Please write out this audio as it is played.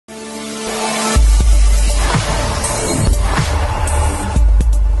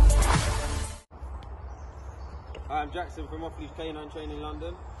from Off-Leash Canine Training in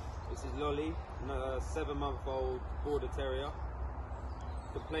London. This is Lolly, a 7-month-old Border Terrier.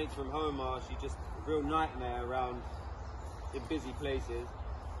 Complaints from home are she's just a real nightmare around in busy places.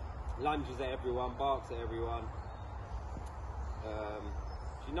 Lunges at everyone, barks at everyone.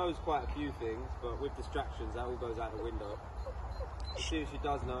 She knows quite a few things, but with distractions that all goes out the window. Let's see what she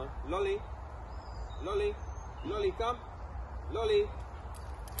does now. Lolly, Lolly, Lolly, come. Lolly,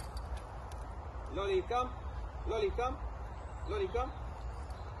 Lolly, come. Lolly, come. Lolly, come.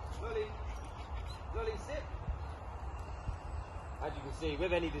 Lolly, Lolly, sit. As you can see,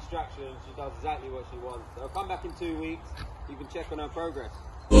 with any distractions, she does exactly what she wants. So I'll come back in 2 weeks. You can check on her progress.